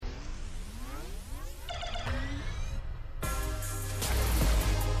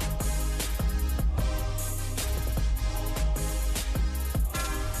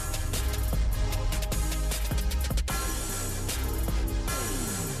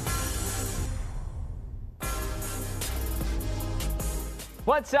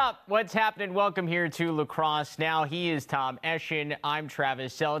What's up? What's happening? Welcome here to Lacrosse Now. He is Tom Eschen. I'm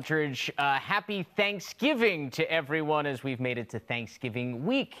Travis Seltridge. Happy Thanksgiving to everyone as we've made it to Thanksgiving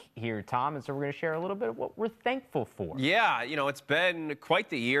week here, Tom. And so we're going to share a little bit of what we're thankful for. Yeah, it's been quite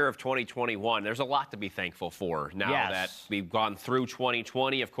the year of 2021. There's a lot to be thankful for now that we've gone through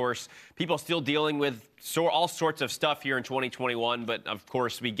 2020. Of course, people still dealing with all sorts of stuff here in 2021, but of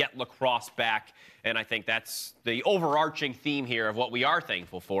course we get lacrosse back. And I think that's the overarching theme here of what we are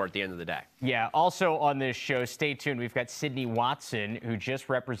thankful for at the end of the day. Yeah, also on this show, stay tuned. We've got Sydney Watson, who just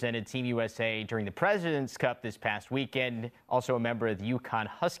represented Team USA during the Presidents Cup this past weekend, also a member of the UConn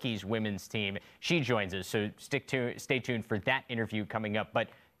Huskies women's team. She joins us, so stay tuned for that interview coming up. But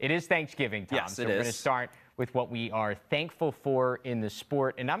it is Thanksgiving, Tom, yes, so we're going to start with what we are thankful for in the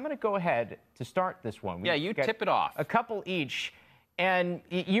sport. And I'm going to go ahead to start this one. Yeah, you tip it off. A couple each. And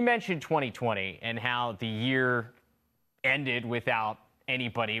you mentioned 2020 and how the year ended without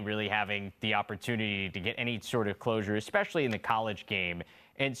anybody really having the opportunity to get any sort of closure, especially in the college game.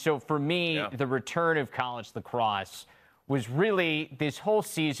 And so for me, the return of college lacrosse was really, this whole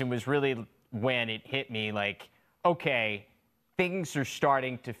season was really when it hit me like, okay, things are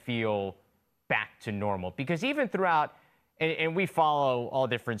starting to feel back to normal. Because even throughout, and we follow all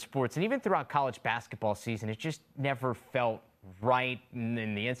different sports, and even throughout college basketball season, it just never felt right. And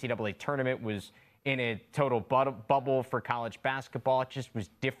the NCAA tournament was in a total bubble for college basketball. It just was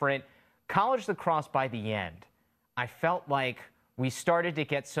different. College lacrosse, by the end, I felt like we started to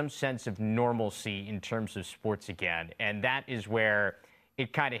get some sense of normalcy in terms of sports again. And that is where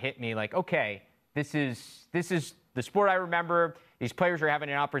it kind of hit me like, okay, this is the sport I remember. These players are having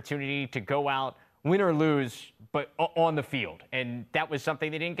an opportunity to go out, win or lose, but on the field. And that was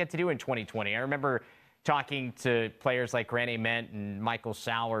something they didn't get to do in 2020. I remember talking to players like Grant Ament and Michael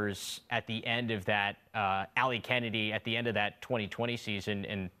Sowers at the end of that, Allie Kennedy at the end of that 2020 season,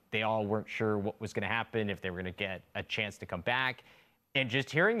 and they all weren't sure what was going to happen, if they were going to get a chance to come back. And just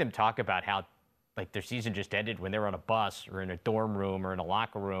hearing them talk about how like their season just ended when they were on a bus or in a dorm room or in a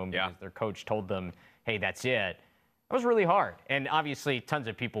locker room because their coach told them, hey, that's it. That was really hard. And obviously tons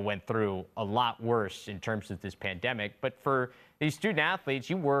of people went through a lot worse in terms of this pandemic. But for these student athletes,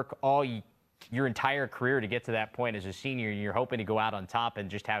 you work all your entire career to get to that point as a senior, and you're hoping to go out on top and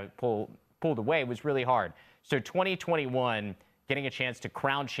just have it pulled away was really hard. So 2021, getting a chance to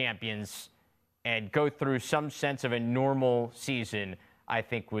crown champions and go through some sense of a normal season, I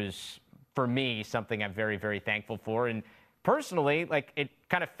think was, for me, something I'm very, very thankful for. And personally, like, it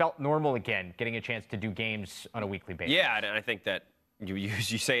kind of felt normal again, getting a chance to do games on a weekly basis. Yeah, and I think that you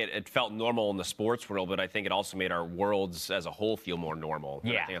say it felt normal in the sports world, but I think it also made our worlds as a whole feel more normal.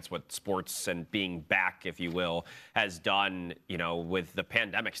 Yeah. I think that's what sports and being back, if you will, has done, with the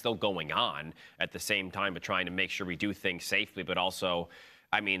pandemic still going on at the same time, but trying to make sure we do things safely, but also,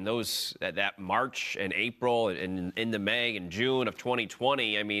 I mean, that March and April and into May and June of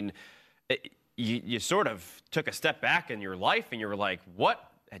 2020, I mean, you sort of took a step back in your life and you were like, what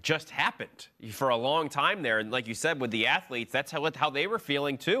just happened for a long time there? And like you said, with the athletes, that's how they were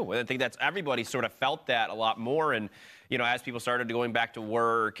feeling too. And I think that's everybody sort of felt that a lot more. And, as people started going back to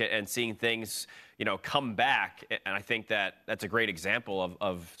work and seeing things, come back. And I think that's a great example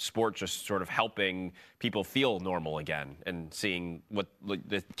of sport just sort of helping people feel normal again and seeing what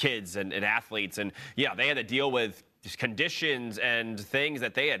the kids and athletes and they had to deal with conditions and things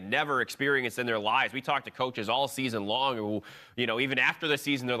that they had never experienced in their lives. We talked to coaches all season long who, even after the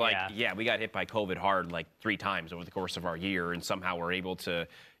season, they're like, we got hit by COVID hard like 3 times over the course of our year, and somehow we're able to,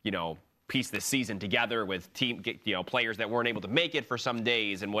 piece this season together with players that weren't able to make it for some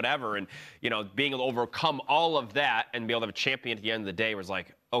days and whatever. And, being able to overcome all of that and be able to have a champion at the end of the day was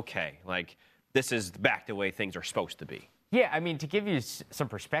like, okay, like this is back the way things are supposed to be. Yeah, I mean, to give you some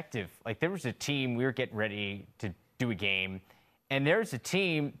perspective, like there was a team, we were getting ready to do a game, and there's a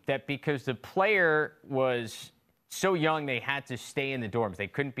team that because the player was so young, they had to stay in the dorms. They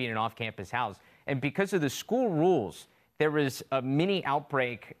couldn't be in an off-campus house. And because of the school rules, there was a mini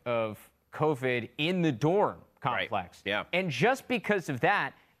outbreak of COVID in the dorm complex. Right. Yeah. And just because of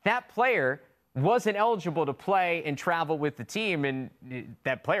that, that player wasn't eligible to play and travel with the team. And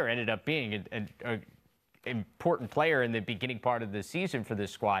that player ended up being an important player in the beginning part of the season for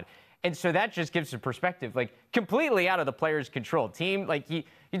this squad. And so that just gives a perspective, like completely out of the player's control. Team, like you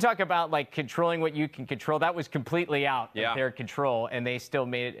talk about like controlling what you can control. That was completely out of their control, and they still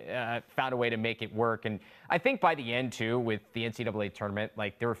found a way to make it work. And I think by the end too, with the NCAA tournament,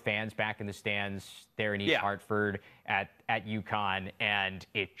 like there were fans back in the stands there in East Hartford at UConn, and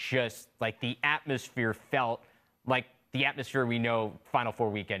it just like the atmosphere felt like the atmosphere we know Final Four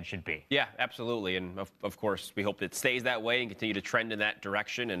weekend should be. Yeah, absolutely. And of course, we hope it stays that way and continue to trend in that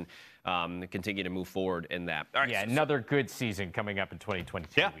direction and continue to move forward in that. All right, yeah, another good season coming up in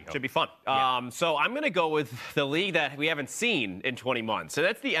 2022. Yeah, should be fun. Yeah. So I'm going to go with the league that we haven't seen in 20 months, and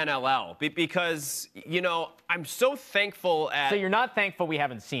that's the NLL. Because, I'm so thankful So you're not thankful we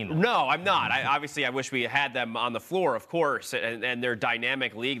haven't seen them? No, I'm not. Obviously, I wish we had them on the floor, of course, and their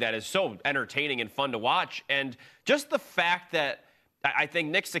dynamic league that is so entertaining and fun to watch. And just the fact that I think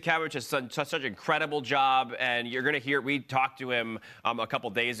Nick Sakevich has done such an incredible job, and you're going to hear, we talked to him a couple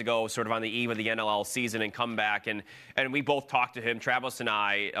days ago, sort of on the eve of the NLL season and comeback, and we both talked to him, Travis and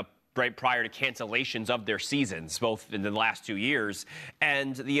I, right prior to cancellations of their seasons, both in the last 2 years.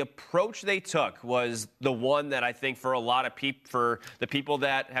 And the approach they took was the one that I think for a lot of people, for the people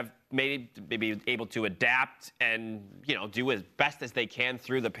that have maybe able to adapt and, do as best as they can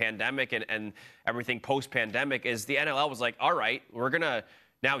through the pandemic and everything post-pandemic, is the NLL was like, all right, we're going to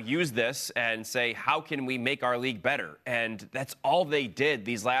now use this and say, how can we make our league better? And that's all they did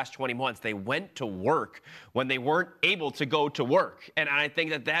these last 20 months. They went to work when they weren't able to go to work. And I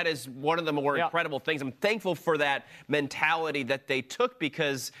think that is one of the more incredible things. I'm thankful for that mentality that they took,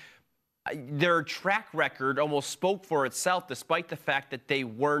 because their track record almost spoke for itself, despite the fact that they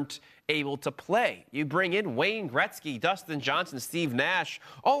weren't able to play. You bring in Wayne Gretzky, Dustin Johnson, Steve Nash,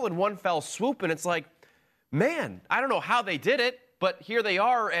 all in one fell swoop, and it's like, man, I don't know how they did it, but here they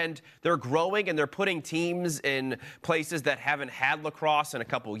are, and they're growing, and they're putting teams in places that haven't had lacrosse in a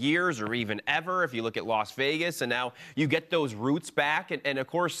couple years or even ever. If you look at Las Vegas, and now you get those roots back. And of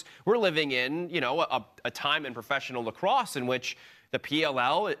course, we're living in, a time in professional lacrosse in which the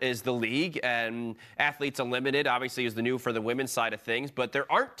PLL is the league, and Athletes Unlimited obviously is the new for the women's side of things, but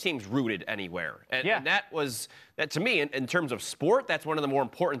there aren't teams rooted anywhere. And that to me, in terms of sport, that's one of the more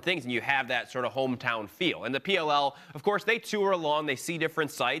important things, and you have that sort of hometown feel. And the PLL, of course, they tour along, they see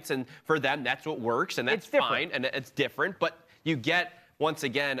different sites, and for them, that's what works, and that's fine, and it's different, but you get, once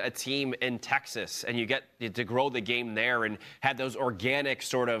again, a team in Texas, and you get to grow the game there and have those organic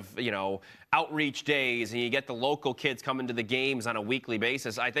sort of, outreach days, and you get the local kids coming to the games on a weekly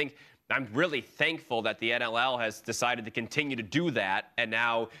basis. I think I'm really thankful that the NLL has decided to continue to do that, and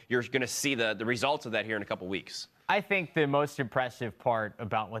now you're going to see the results of that here in a couple weeks. I think the most impressive part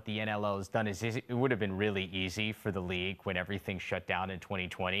about what the NLL has done is it would have been really easy for the league when everything shut down in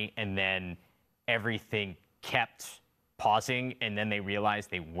 2020, and then everything kept pausing, and then they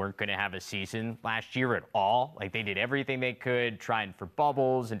realized they weren't going to have a season last year at all. Like, they did everything they could, trying for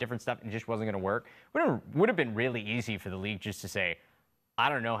bubbles and different stuff, and it just wasn't going to work. Would have been really easy for the league just to say, I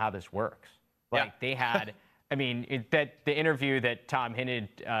don't know how this works. Like, they had, the interview that Tom hinted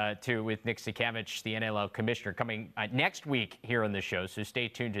to with Nick Sakevich, the NLL commissioner, coming next week here on the show. So stay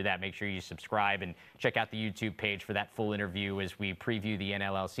tuned to that. Make sure you subscribe and check out the YouTube page for that full interview as we preview the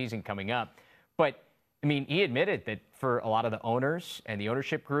NLL season coming up. But he admitted that for a lot of the owners and the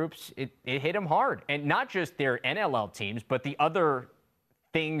ownership groups, it hit them hard. And not just their NLL teams, but the other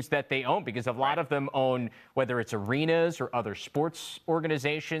things that they own, because a lot of them own, whether it's arenas or other sports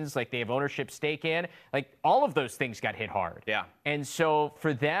organizations, like they have ownership stake in, like all of those things got hit hard. Yeah. And so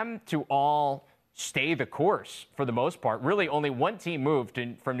for them to all stay the course for the most part, really only one team moved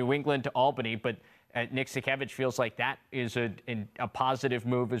from New England to Albany, but Nick Sakevich feels like that is a positive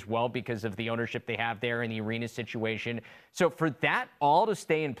move as well because of the ownership they have there in the arena situation. So for that all to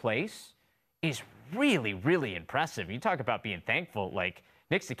stay in place is really, really impressive. You talk about being thankful. Like,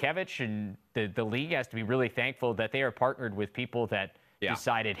 Nick Sakevich and the league has to be really thankful that they are partnered with people that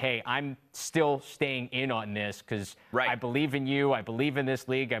decided, hey, I'm still staying in on this because I believe in you, I believe in this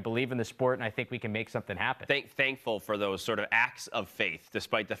league, I believe in the sport, and I think we can make something happen. Thankful for those sort of acts of faith,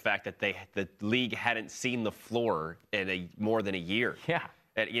 despite the fact that the league hadn't seen the floor in more than a year. Yeah.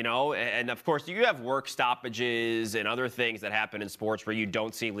 And of course, you have work stoppages and other things that happen in sports where you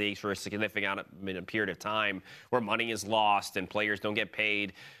don't see leagues for a significant period of time, where money is lost and players don't get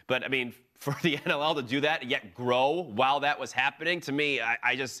paid. But for the NLL to do that and yet grow while that was happening, to me,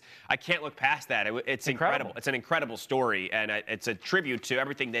 I can't look past that. It's incredible. It's an incredible story, and it's a tribute to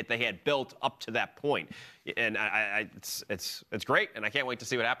everything that they had built up to that point. And it's great, and I can't wait to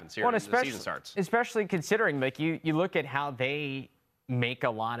see what happens here when the season starts. Especially considering, like, you look at how they make a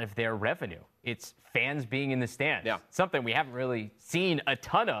lot of their revenue. It's fans being in the stands. Yeah. Something we haven't really seen a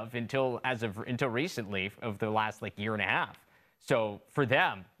ton of until recently, of the last year and a half. So for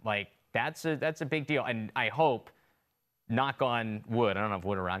them, that's a big deal. And I hope, knock on wood, I don't have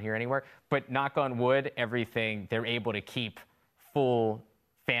wood around here anywhere, but knock on wood, they're able to keep full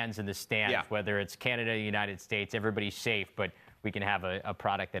fans in the stands, whether it's Canada, United States, everybody's safe. But we can have a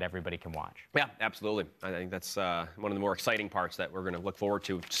product that everybody can watch. Yeah, absolutely. I think that's one of the more exciting parts that we're going to look forward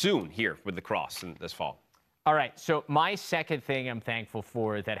to soon here with lacrosse this fall. All right, so my second thing I'm thankful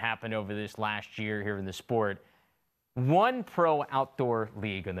for that happened over this last year here in the sport, one pro outdoor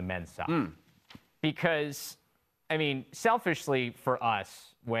league on the men's side. Because, I mean, selfishly for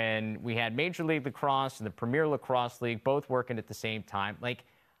us, when we had Major League Lacrosse and the Premier Lacrosse League both working at the same time, like,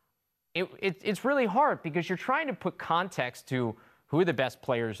 it's really hard because you're trying to put context to who are the best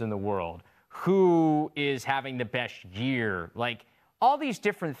players in the world, who is having the best year, like all these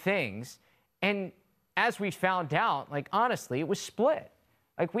different things. And as we found out, like, honestly, it was split.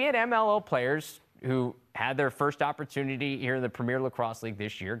 Like, we had MLL players who had their first opportunity here in the Premier Lacrosse League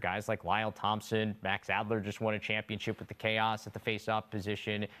this year. Guys like Lyle Thompson, Max Adler just won a championship with the Chaos at the face-off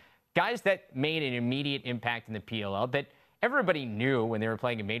position. Guys that made an immediate impact in the PLL that everybody knew when they were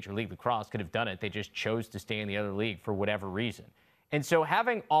playing in Major League Lacrosse could have done it. They just chose to stay in the other league for whatever reason. And so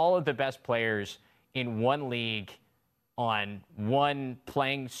having all of the best players in one league on one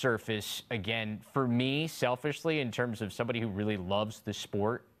playing surface, again, for me, selfishly, in terms of somebody who really loves the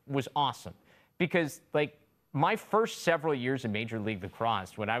sport, was awesome. Because, like, my first several years in Major League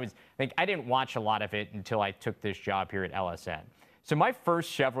Lacrosse, when I was, like, I didn't watch a lot of it until I took this job here at LSN. So my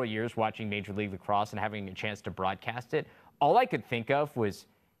first several years watching Major League Lacrosse and having a chance to broadcast it, all I could think of was,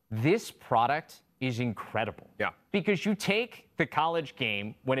 this product is incredible. Yeah. Because you take the college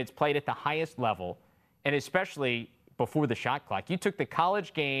game when it's played at the highest level, and especially before the shot clock, you took the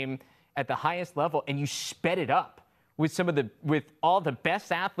college game at the highest level and you sped it up with all the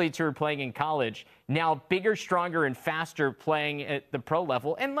best athletes who are playing in college, now bigger, stronger, and faster playing at the pro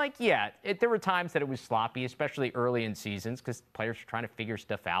level. And, like, yeah, there were times that it was sloppy, especially early in seasons, because players are trying to figure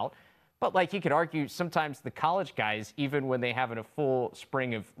stuff out. But, like, you could argue sometimes the college guys, even when they have a full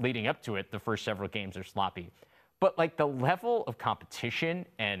spring of leading up to it, the first several games are sloppy. But, like, the level of competition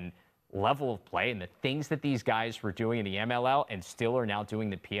and level of play and the things that these guys were doing in the MLL and still are now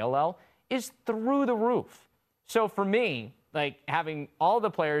doing the PLL is through the roof. So for me, like, having all the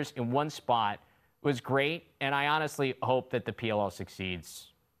players in one spot was great, and I honestly hope that the PLL succeeds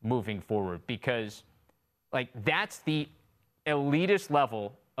moving forward because, like, that's the elitist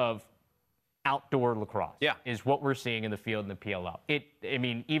level of outdoor lacrosse. Yeah. Is what we're seeing in the field in the PLL.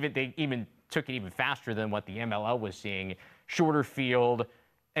 They even took it even faster than what the MLL was seeing. Shorter field.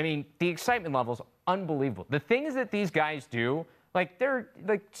 I mean, the excitement level is unbelievable. The things that these guys do, like, they're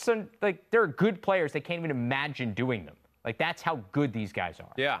good players. They can't even imagine doing them. Like, that's how good these guys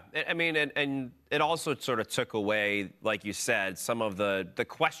are. Yeah, I mean, and it also sort of took away, like you said, some of the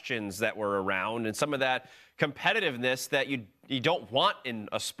questions that were around and some of that competitiveness that you don't want in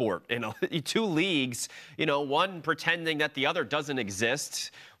a sport. You know, two leagues, you know, one pretending that the other doesn't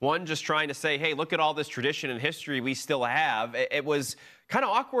exist, one just trying to say, hey, look at all this tradition and history we still have. It was kind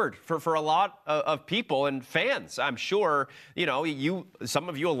of awkward for a lot of people and fans. I'm sure, you know, some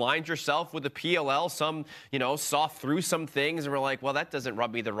of you aligned yourself with the PLL. Some, you know, saw through some things and were like, well, that doesn't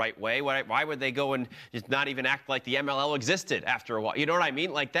rub me the right way. Why would they go and just not even act like the MLL existed after a while? You know what I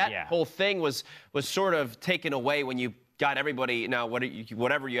mean? Like, that whole thing was sort of taken away when you got everybody. Now,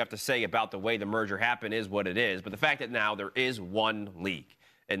 whatever you have to say about the way the merger happened is what it is. But the fact that now there is one league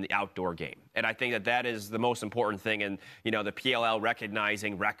in the outdoor game. And I think that is the most important thing. And, you know, the PLL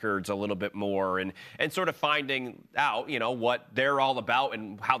recognizing records a little bit more and sort of finding out, you know, what they're all about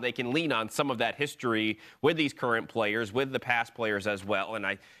and how they can lean on some of that history with these current players, with the past players as well.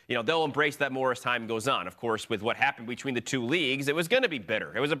 And they'll embrace that more as time goes on. Of course, with what happened between the two leagues, it was going to be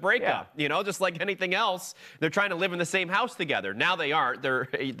bitter. It was a breakup, you know, just like anything else. They're trying to live in the same house together. Now they aren't.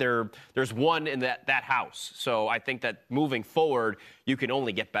 There's one in that house. So I think that moving forward, you can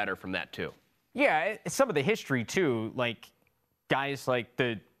only get better from that too. Yeah, some of the history too, like guys like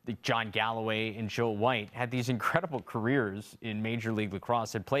the John Galloway and Joe White had these incredible careers in Major League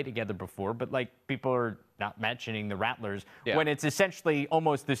Lacrosse, had played together before, but like people are not mentioning the Rattlers when it's essentially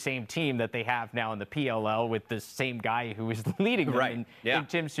almost the same team that they have now in the PLL with the same guy who is leading them in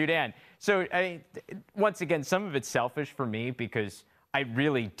Tim Sudan. So once again, some of it's selfish for me because I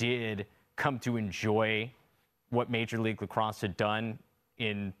really did come to enjoy what Major League Lacrosse had done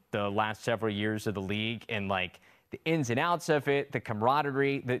in the last several years of the league and like the ins and outs of it, the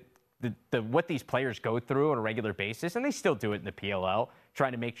camaraderie, the what these players go through on a regular basis, and they still do it in the PLL,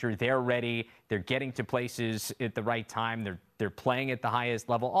 trying to make sure they're ready, they're getting to places at the right time, they're playing at the highest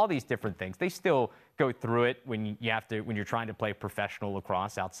level, all these different things. They still go through it when you're trying to play professional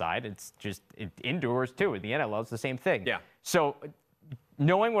lacrosse outside. It's just indoors too. In the NLL, it's the same thing. Yeah. So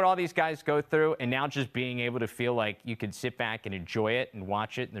knowing what all these guys go through and now just being able to feel like you can sit back and enjoy it and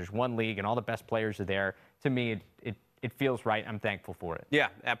watch it, and there's one league and all the best players are there, to me, it it feels right. I'm thankful for it. Yeah,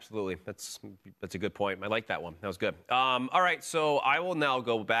 absolutely. That's a good point. I like that one. That was good. All right, so I will now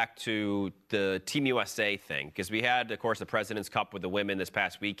go back to the Team USA thing, because we had, of course, the Presidents Cup with the women this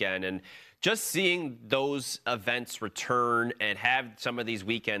past weekend, and just seeing those events return and have some of these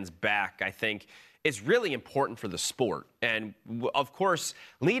weekends back, I think, is really important for the sport. And of course,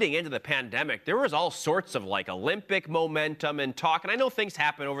 leading into the pandemic, there was all sorts of like Olympic momentum and talk. And I know things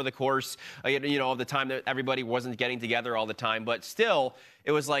happen over the course, of the time that everybody wasn't getting together all the time. But still,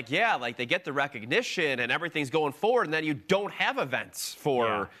 it was like, yeah, like they get the recognition and everything's going forward. And then you don't have events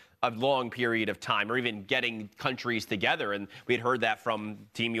for a long period of time, or even getting countries together. And we'd heard that from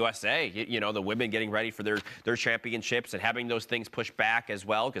Team USA, the women getting ready for their championships and having those things pushed back as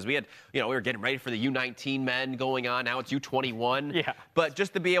well. Because we had, we were getting ready for the U19 men going on. Now it's U21. Yeah. But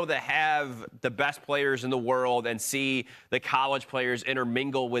just to be able to have the best players in the world and see the college players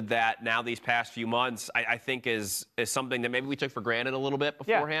intermingle with that now these past few months, I think is something that maybe we took for granted a little bit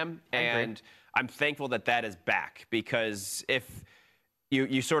beforehand. Yeah, and I'm thankful that is back, because if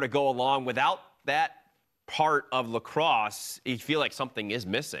you sort of go along without that part of lacrosse, you feel like something is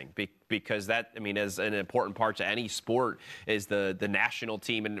missing, because that, is an important part to any sport, is the national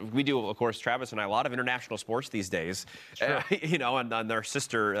team. And we do, of course, Travis and I, a lot of international sports these days, sure. On their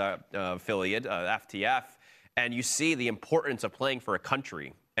sister affiliate, FTF, and you see the importance of playing for a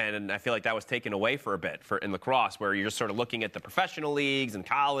country. And I feel like that was taken away for a bit in lacrosse, where you're just sort of looking at the professional leagues and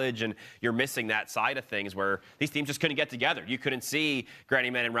college, and you're missing that side of things where these teams just couldn't get together. You couldn't see Granny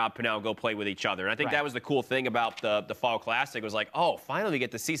Man and Rob Pinnell go play with each other. And I think that was the cool thing about the Fall Classic, was like, oh, finally we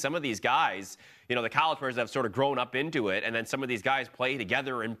get to see some of these guys, the college players that have sort of grown up into it, and then some of these guys play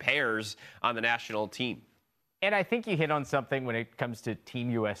together in pairs on the national team. And I think you hit on something when it comes to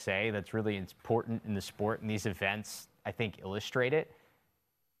Team USA that's really important in the sport, and these events, I think, illustrate it.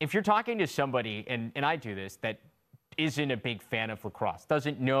 If you're talking to somebody, and I do this, that isn't a big fan of lacrosse,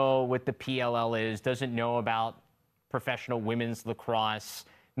 doesn't know what the PLL is, doesn't know about professional women's lacrosse,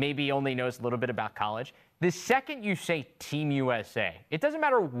 maybe only knows a little bit about college, the second you say Team USA, it doesn't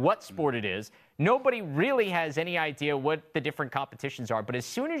matter what sport it is, nobody really has any idea what the different competitions are. But as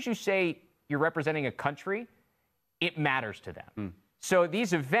soon as you say you're representing a country, it matters to them. So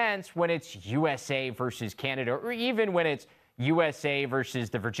these events, when it's USA versus Canada, or even when it's USA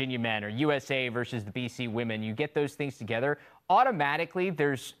versus the Virginia men, or USA versus the BC women, you get those things together, automatically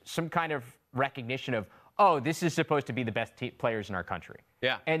there's some kind of recognition of, oh, this is supposed to be the best players in our country.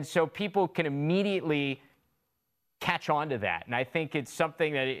 Yeah. And so people can immediately catch on to that. And I think it's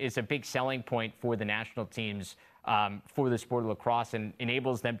something that is a big selling point for the national teams, for the sport of lacrosse, and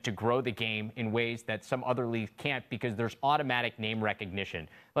enables them to grow the game in ways that some other leagues can't, because there's automatic name recognition.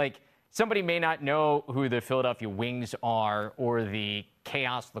 Like, somebody may not know who the Philadelphia Wings are or the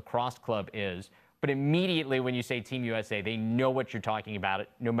Chaos Lacrosse Club is, but immediately when you say Team USA, they know what you're talking about,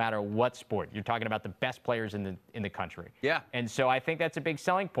 no matter what sport. You're talking about the best players in the country. Yeah. And so I think that's a big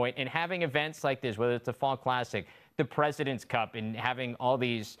selling point. And having events like this, whether it's the Fall Classic, the Presidents Cup, and having all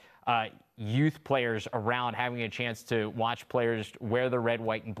these youth players around, having a chance to watch players wear the red,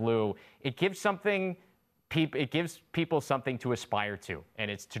 white, and blue, it gives people something to aspire to, and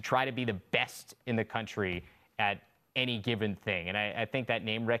it's to try to be the best in the country at any given thing. And I think that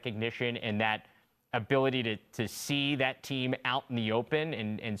name recognition and that ability to see that team out in the open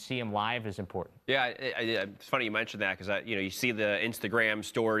and see them live is important. Yeah, it's funny you mentioned that, because you see the Instagram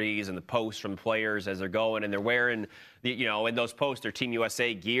stories and the posts from players as they're going, and they're wearing in those posts their Team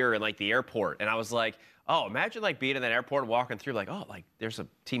USA gear in like the airport, and I was like, oh, imagine like being in that airport, walking through, like, oh, like there's a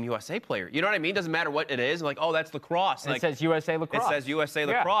Team USA player. You know what I mean? Doesn't matter what it is. Like, oh, that's lacrosse. Like, it says USA Lacrosse. It says USA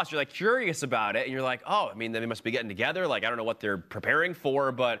Lacrosse. You're like curious about it, and you're like, oh, they must be getting together. Like, I don't know what they're preparing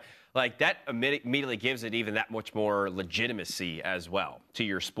for, but like that immediately gives it even that much more legitimacy as well to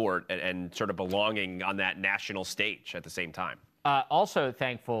your sport, and sort of belonging on that national stage at the same time. Also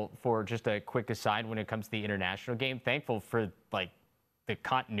thankful for, just a quick aside when it comes to the international game, thankful for like the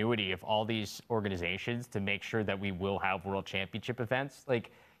continuity of all these organizations to make sure that we will have world championship events.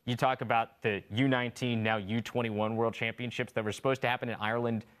 Like, you talk about the U19, now U21 world championships that were supposed to happen in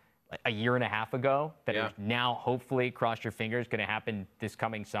Ireland a year and a half ago, that are now, hopefully, cross your fingers, going to happen this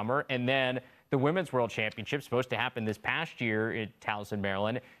coming summer. And then the Women's World Championship, supposed to happen this past year in Towson,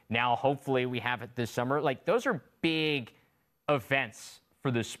 Maryland. Now, hopefully, we have it this summer. Like, those are big events for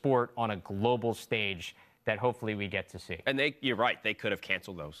the sport on a global stage that hopefully we get to see. And you're right, they could have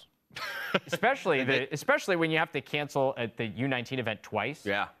canceled those. especially when you have to cancel at the U19 event twice.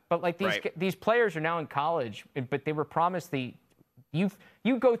 Yeah. But like these players are now in college, but they were promised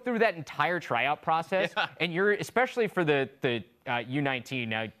you go through that entire tryout process, and you're, especially for the U19,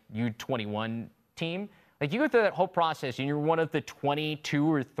 now U21 team, Like, you go through that whole process, and you're one of the 22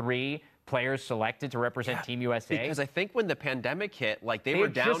 or 3 players selected to represent Team USA. Because I think when the pandemic hit, like they were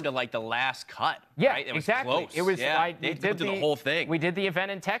down to like the last cut. Yeah, right? It was exactly. close. It was. Yeah, they did the whole thing. We did the event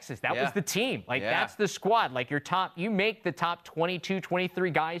in Texas. That was the team. Like that's the squad. Like you make the top 22, 23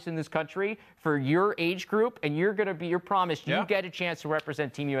 guys in this country for your age group, and you're promised you get a chance to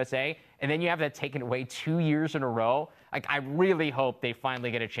represent Team USA, and then you have that taken away 2 years in a row. Like, I really hope they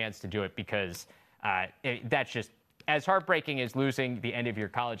finally get a chance to do it, because that's just as heartbreaking as losing the end of your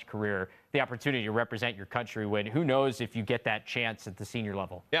college career, the opportunity to represent your country, when who knows if you get that chance at the senior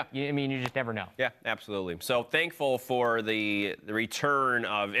level. Yeah. I mean, you just never know. Yeah, absolutely. So thankful for the return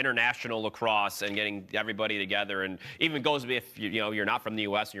of international lacrosse and getting everybody together. And even goes, if you're not from the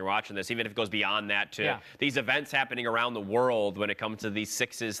U.S. and you're watching this, even if it goes beyond that to these events happening around the world when it comes to these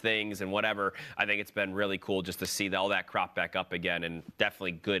sixes things and whatever, I think it's been really cool just to see all that crop back up again, and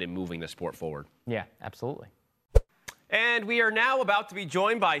definitely good in moving the sport forward. Yeah, absolutely. And we are now about to be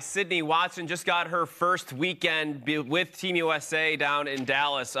joined by Sydney Watson. Just got her first weekend with Team USA down in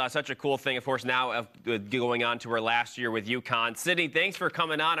Dallas. Such a cool thing, of course, now going on to her last year with UConn. Sydney, thanks for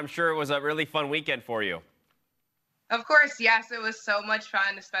coming on. I'm sure it was a really fun weekend for you. Of course, yes. It was so much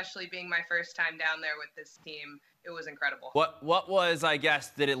fun, especially being my first time down there with this team. It was incredible. What was, I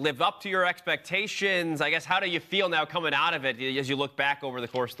guess, did it live up to your expectations? I guess, how do you feel now coming out of it as you look back over the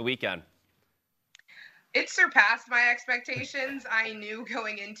course of the weekend? It surpassed my expectations. I knew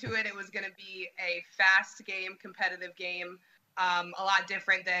going into it was going to be a fast game, competitive game, a lot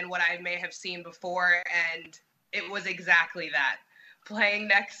different than what I may have seen before, and it was exactly that. Playing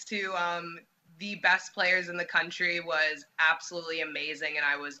next to the best players in the country was absolutely amazing, and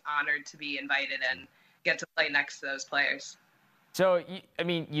I was honored to be invited and get to play next to those players. So,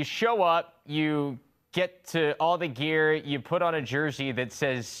 you show up, you get to all the gear, you put on a jersey that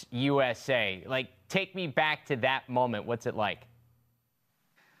says USA. Like, take me back to that moment. What's it like?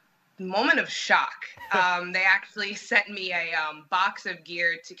 Moment of shock. They actually sent me a box of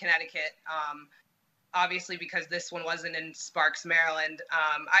gear to Connecticut, obviously because this one wasn't in Sparks, Maryland.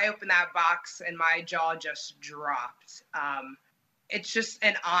 I opened that box and my jaw just dropped. It's just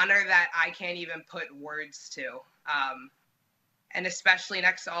an honor that I can't even put words to. And especially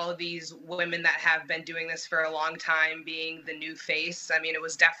next to all of these women that have been doing this for a long time, being the new face. I mean, it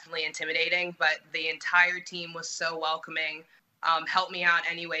was definitely intimidating, but the entire team was so welcoming, helped me out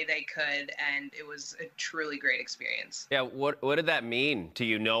any way they could, and it was a truly great experience. Yeah, what did that mean to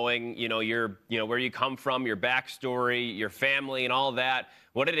you, knowing, your, where you come from, your backstory, your family, and all that?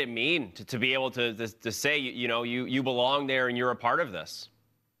 What did it mean to be able to say, you belong there and you're a part of this?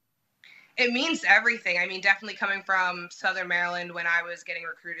 It means everything. I mean, definitely coming from Southern Maryland, when I was getting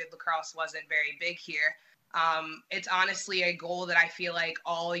recruited, lacrosse wasn't very big here. It's honestly a goal that I feel like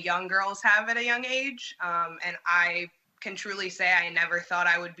all young girls have at a young age. And I can truly say I never thought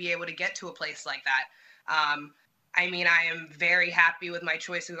I would be able to get to a place like that. I am very happy with my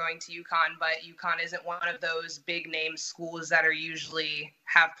choice of going to UConn, but UConn isn't one of those big name schools that are usually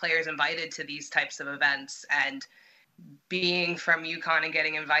have players invited to these types of events. And being from UConn and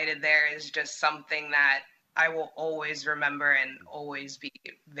getting invited there is just something that I will always remember and always be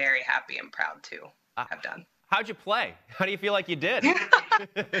very happy and proud to have done. How'd you play? How do you feel like you did? I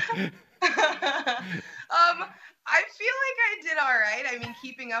feel like I did all right. I mean,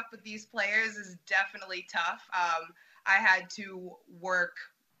 keeping up with these players is definitely tough. I had to work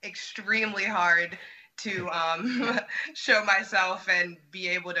extremely hard to show myself and be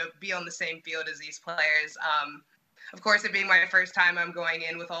able to be on the same field as these players. Of course, it being my first time, I'm going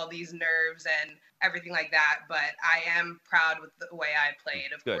in with all these nerves and everything like that, but I am proud with the way I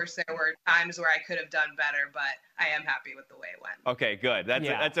played. Of course, there were times where I could have done better, but I am happy with the way it went. Okay, good.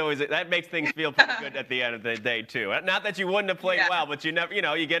 That's always, that makes things feel pretty good at the end of the day, too. Not that you wouldn't have played well, but you never,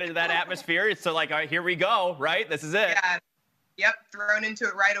 you get into that atmosphere. It's so like, all right, here we go, right? This is it. Yeah. Yep, thrown into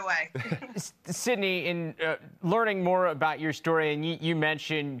it right away. Sydney, in learning more about your story, and you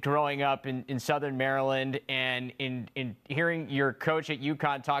mentioned growing up in Southern Maryland, and in hearing your coach at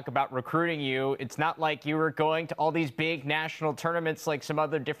UConn talk about recruiting you, it's not like you were going to all these big national tournaments like some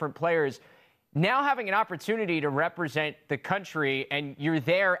other different players. Now having an opportunity to represent the country, and you're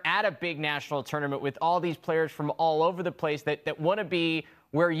there at a big national tournament with all these players from all over the place that want to be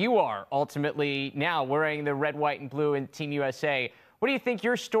where you are ultimately now, wearing the red, white, and blue in Team USA. What do you think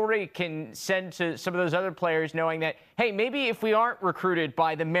your story can send to some of those other players, knowing that, hey, maybe if we aren't recruited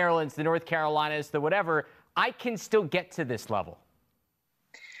by the Marylands, the North Carolinas, the whatever, I can still get to this level?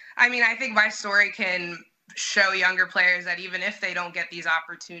 I mean, I think my story can show younger players that even if they don't get these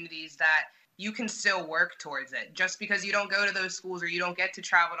opportunities, that you can still work towards it. Just because you don't go to those schools or you don't get to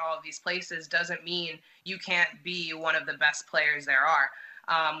travel to all of these places doesn't mean you can't be one of the best players there are.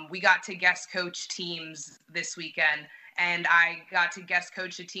 We got to guest coach teams this weekend, and I got to guest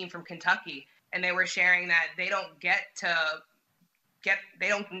coach a team from Kentucky, and they were sharing that they don't get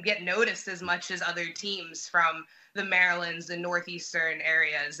noticed as much as other teams from the Marylands and Northeastern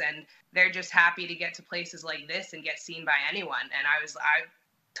areas, and they're just happy to get to places like this and get seen by anyone. And I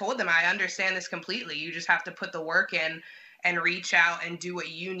told them, I understand this completely. You just have to put the work in and reach out and do what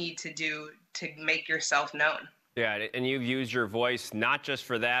you need to do to make yourself known. Yeah, and you've used your voice not just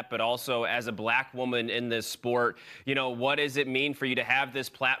for that, but also as a Black woman in this sport. You know, what does it mean for you to have this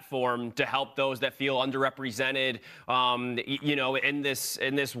platform to help those that feel underrepresented, you know, in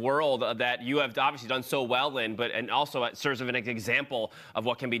this world that you have obviously done so well in, and also it serves as an example of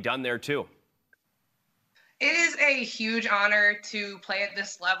what can be done there too? It is a huge honor to play at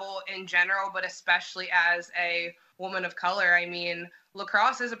this level in general, but especially as a woman of color. I mean,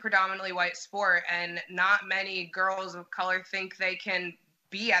 lacrosse is a predominantly white sport, and not many girls of color think they can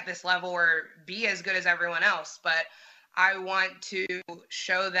be at this level or be as good as everyone else. But I want to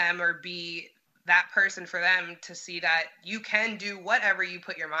show them or be that person for them to see that you can do whatever you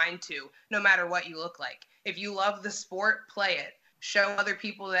put your mind to, no matter what you look like. If you love the sport, play it. Show other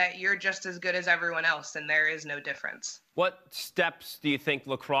people that you're just as good as everyone else, and there is no difference. What steps do you think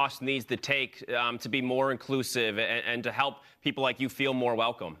lacrosse needs to take to be more inclusive and to help people like you feel more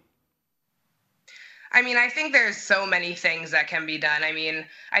welcome? I mean, I think there's so many things that can be done. I mean,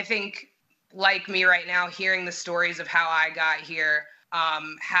 I think, like me right now, hearing the stories of how I got here,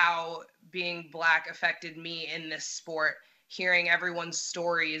 how being Black affected me in this sport, hearing everyone's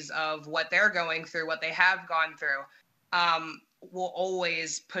stories of what they're going through, what they have gone through, will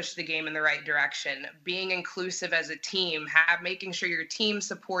always push the game in the right direction. Being inclusive as a team, making sure your team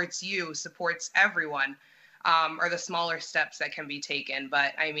supports you, supports everyone, are the smaller steps that can be taken.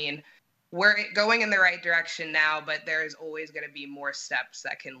 But I mean, we're going in the right direction now, but there is always going to be more steps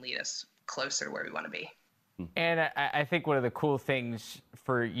that can lead us closer to where we want to be. And I think one of the cool things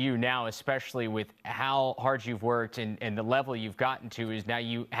for you now, especially with how hard you've worked and the level you've gotten to, is now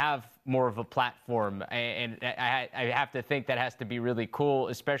you have more of a platform. And I have to think that has to be really cool,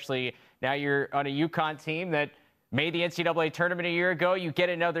 especially now you're on a UConn team that made the NCAA tournament a year ago. You get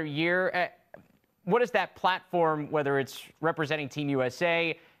another year. What is that platform, whether it's representing Team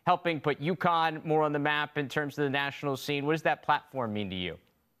USA, helping put UConn more on the map in terms of the national scene? What does that platform mean to you?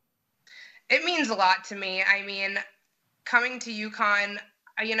 It means a lot to me. I mean, coming to UConn,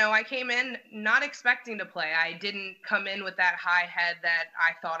 you know, I came in not expecting to play. I didn't come in with that high head that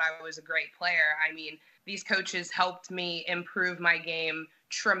I thought I was a great player. I mean, these coaches helped me improve my game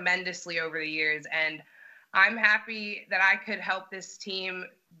tremendously over the years, and I'm happy that I could help this team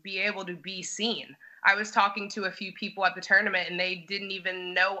be able to be seen. I was talking to a few people at the tournament, and they didn't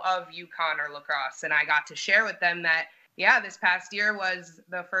even know of UConn or lacrosse, and I got to share with them that, yeah, this past year was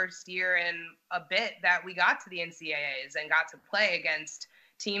the first year in a bit that we got to the NCAAs and got to play against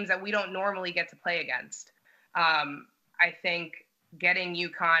teams that we don't normally get to play against. I think getting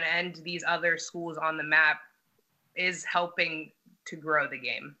UConn and these other schools on the map is helping to grow the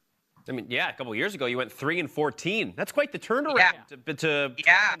game. I mean, yeah, a couple of years ago, you went 3-14. That's quite the turnaround to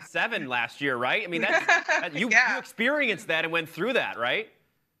 7 last year, right? I mean, you experienced that and went through that, right?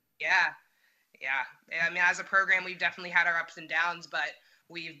 Yeah. I mean, as a program, we've definitely had our ups and downs, but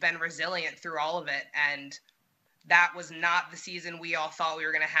we've been resilient through all of it. And that was not the season we all thought we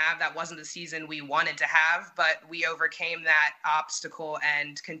were going to have. That wasn't the season we wanted to have, but we overcame that obstacle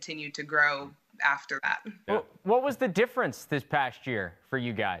and continued to grow after that. Well, what was the difference this past year for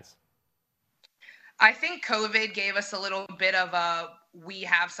you guys? I think COVID gave us a little bit of we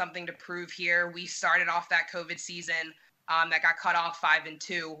have something to prove here. We started off that COVID season that got cut off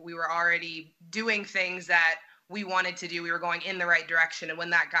 5-2. We were already doing things that we wanted to do. We were going in the right direction. And when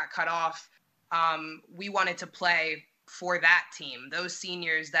that got cut off, we wanted to play for that team, those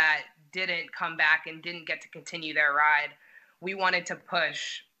seniors that didn't come back and didn't get to continue their ride. We wanted to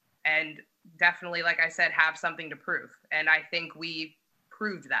push and definitely, like I said, have something to prove. And I think we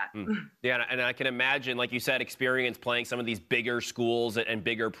proved that. Yeah, and I can imagine, like you said, experience playing some of these bigger schools and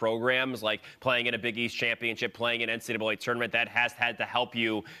bigger programs, like playing in a Big East championship, playing an NCAA tournament, that has had to help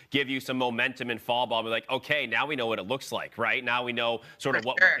you, give you some momentum in fall ball. Be like, okay, now we know what it looks like, right? Now we know sort of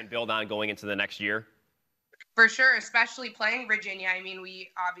what we can build on going into the next year. For sure, especially playing Virginia. I mean, we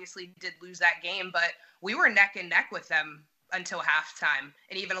obviously did lose that game, but we were neck and neck with them until halftime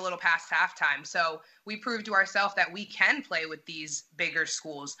and even a little past halftime. So we proved to ourselves that we can play with these bigger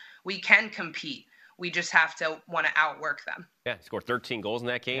schools. We can compete. We just have to want to outwork them. Yeah, scored 13 goals in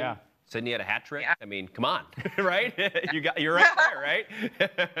that game. Yeah. Sydney had a hat trick. Yeah. I mean, come on, right? You're right there, right?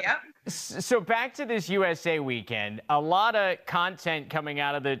 Yep. So back to this USA weekend, a lot of content coming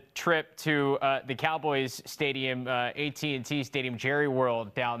out of the trip to the Cowboys Stadium, AT&T Stadium, Jerry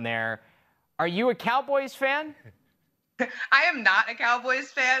World down there. Are you a Cowboys fan? I am not a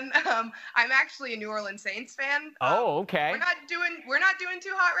Cowboys fan. I'm actually a New Orleans Saints fan. Oh, okay. We're not doing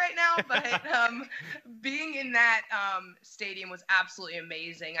too hot right now, but being in that stadium was absolutely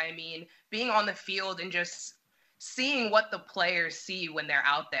amazing. I mean, being on the field and just seeing what the players see when they're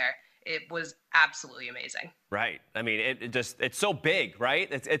out there, it was absolutely amazing. Right. I mean, it's so big, right?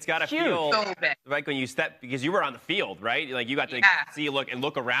 It's got to feel so big. Like when you step, because you were on the field, right? Like you got to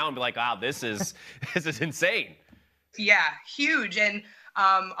look around, and be like, wow, this is insane. Yeah, huge. And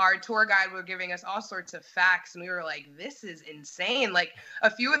our tour guide were giving us all sorts of facts, and we were like, this is insane. Like,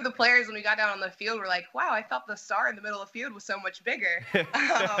 a few of the players, when we got down on the field, were like, wow, I thought the star in the middle of the field was so much bigger.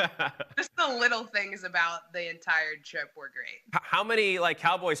 Just the little things about the entire trip were great. How many, like,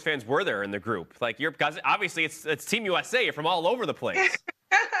 Cowboys fans were there in the group? Like, because obviously it's Team USA. You're from all over the place.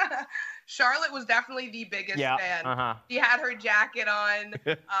 Charlotte was definitely the biggest fan. Uh-huh. She had her jacket on.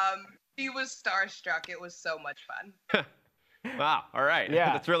 She was starstruck. It was so much fun. Wow. All right.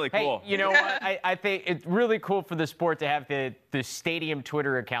 Yeah. That's really cool. Hey, you know what? I think it's really cool for the sport to have the stadium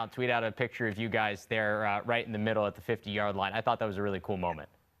Twitter account tweet out a picture of you guys there right in the middle at the 50-yard line. I thought that was a really cool moment.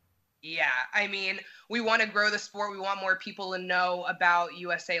 Yeah. I mean, we want to grow the sport. We want more people to know about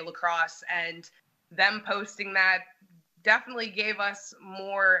USA Lacrosse, and them posting that definitely gave us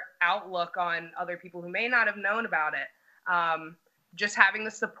more outlook on other people who may not have known about it. Just having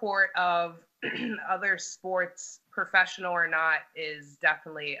the support of other sports, professional or not, is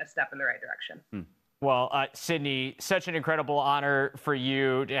definitely a step in the right direction. Well, Sydney, such an incredible honor for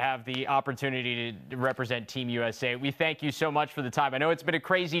you to have the opportunity to represent Team USA. We thank you so much for the time. I know it's been a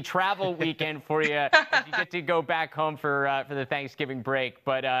crazy travel weekend for you as you get to go back home for the Thanksgiving break.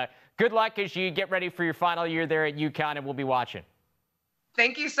 But good luck as you get ready for your final year there at UConn, and we'll be watching.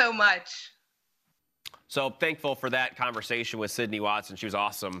 Thank you so much. So thankful for that conversation with Sydney Watson. She was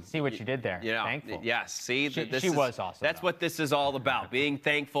awesome. See what you did there. Yeah. Thankful. Yes. See, she was awesome. That's what this is all about, being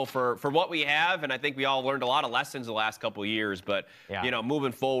thankful for what we have. And I think we all learned a lot of lessons the last couple of years. But,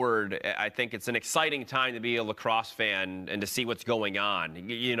 moving forward, I think it's an exciting time to be a lacrosse fan and to see what's going on.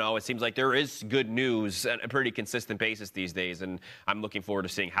 It seems like there is good news on a pretty consistent basis these days. And I'm looking forward to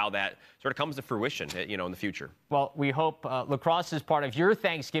seeing how that sort of comes to fruition, in the future. Well, we hope lacrosse is part of your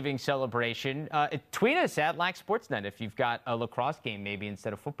Thanksgiving celebration. Tweet us at Lac Sportsnet if you've got a lacrosse game maybe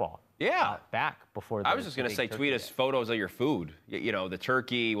instead of football. Yeah. Back before I was just going to say, tweet us photos of your food, the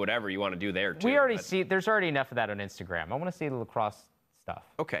turkey, whatever you want to do there, too. We already see, there's already enough of that on Instagram. I want to see the lacrosse stuff.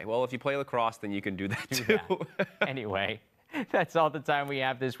 Okay, well, if you play lacrosse, then you can do that, too. Anyway, that's all the time we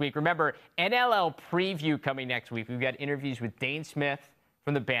have this week. Remember, NLL preview coming next week. We've got interviews with Dane Smith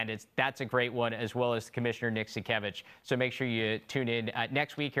from the Bandits. That's a great one, as well as Commissioner Nick Sikevich. So make sure you tune in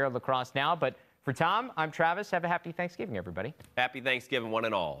next week here at Lacrosse Now. But for Tom, I'm Travis. Have a happy Thanksgiving, everybody. Happy Thanksgiving, one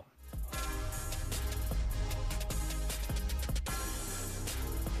and all.